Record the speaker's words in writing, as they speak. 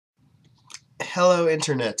Hello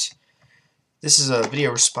Internet. This is a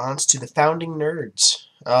video response to the Founding Nerds.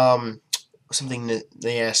 Something that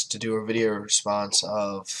they asked to do a video response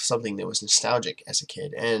of something that was nostalgic as a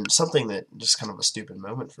kid, and something that just kind of a stupid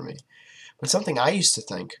moment for me. But something I used to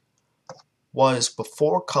think was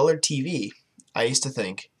before color TV, I used to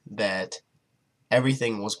think that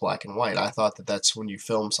everything was black and white. I thought that that's when you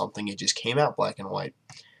film something, it just came out black and white.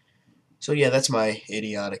 So yeah, that's my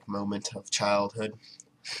idiotic moment of childhood.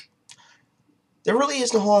 There really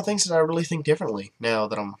isn't a whole lot of things that I really think differently now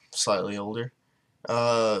that I'm slightly older.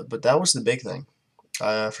 But that was the big thing.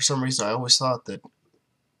 For some reason, I always thought that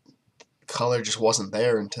color just wasn't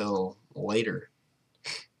there until later.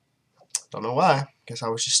 Don't know why. Guess I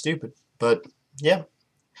was just stupid. But, yeah.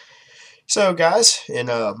 So, guys, in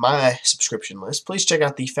my subscription list, please check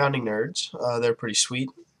out the Founding Nerds. They're pretty sweet.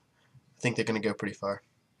 I think they're going to go pretty far.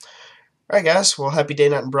 Alright guys, well, happy day,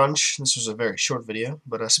 night, and brunch. This was a very short video,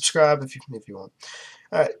 but subscribe if you want.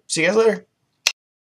 Alright, see you guys later.